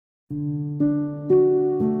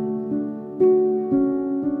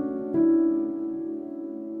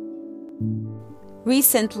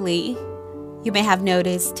Recently, you may have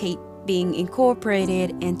noticed tape being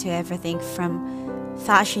incorporated into everything from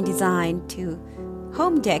fashion design to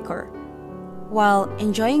home decor. While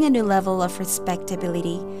enjoying a new level of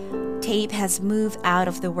respectability, tape has moved out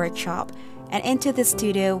of the workshop and into the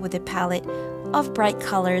studio with a palette of bright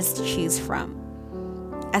colors to choose from.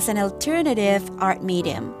 As an alternative art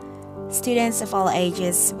medium, students of all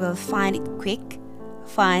ages will find it quick,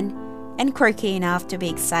 fun, and quirky enough to be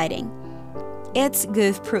exciting. It's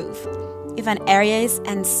goof-proof. If an area is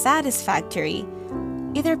unsatisfactory,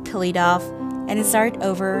 either peel it off and start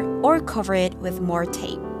over or cover it with more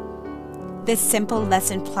tape. This simple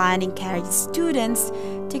lesson plan encourages students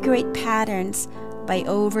to create patterns by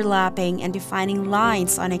overlapping and defining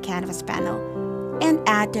lines on a canvas panel, and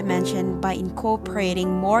add dimension by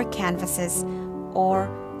incorporating more canvases or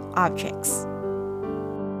objects.